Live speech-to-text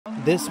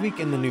This week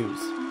in the news,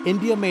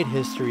 India made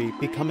history,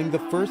 becoming the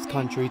first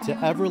country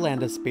to ever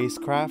land a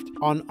spacecraft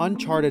on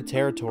uncharted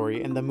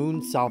territory in the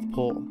moon's south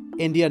pole.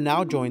 India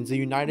now joins the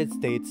United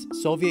States,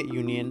 Soviet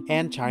Union,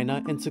 and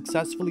China in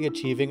successfully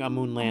achieving a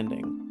moon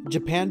landing.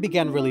 Japan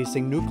began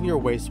releasing nuclear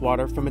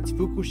wastewater from its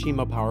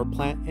Fukushima power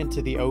plant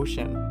into the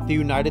ocean. The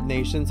United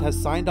Nations has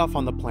signed off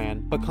on the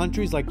plan, but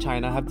countries like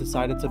China have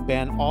decided to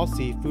ban all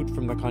seafood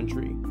from the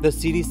country. The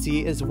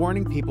CDC is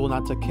warning people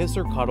not to kiss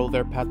or cuddle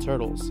their pet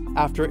turtles,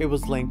 after it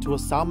was linked to a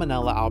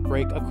salmonella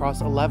outbreak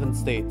across 11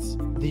 states.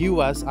 The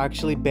US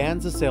actually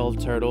bans the sale of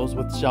turtles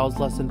with shells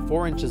less than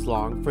 4 inches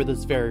long for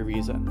this very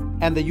reason.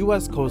 And the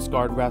US Coast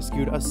Guard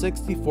rescued a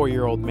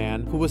 64-year-old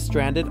man who was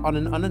stranded on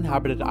an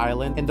uninhabited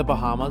island in the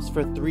Bahamas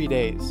for 3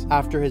 days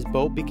after his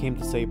boat became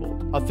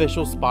disabled.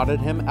 Officials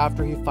spotted him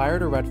after he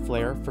fired a red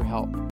flare for help.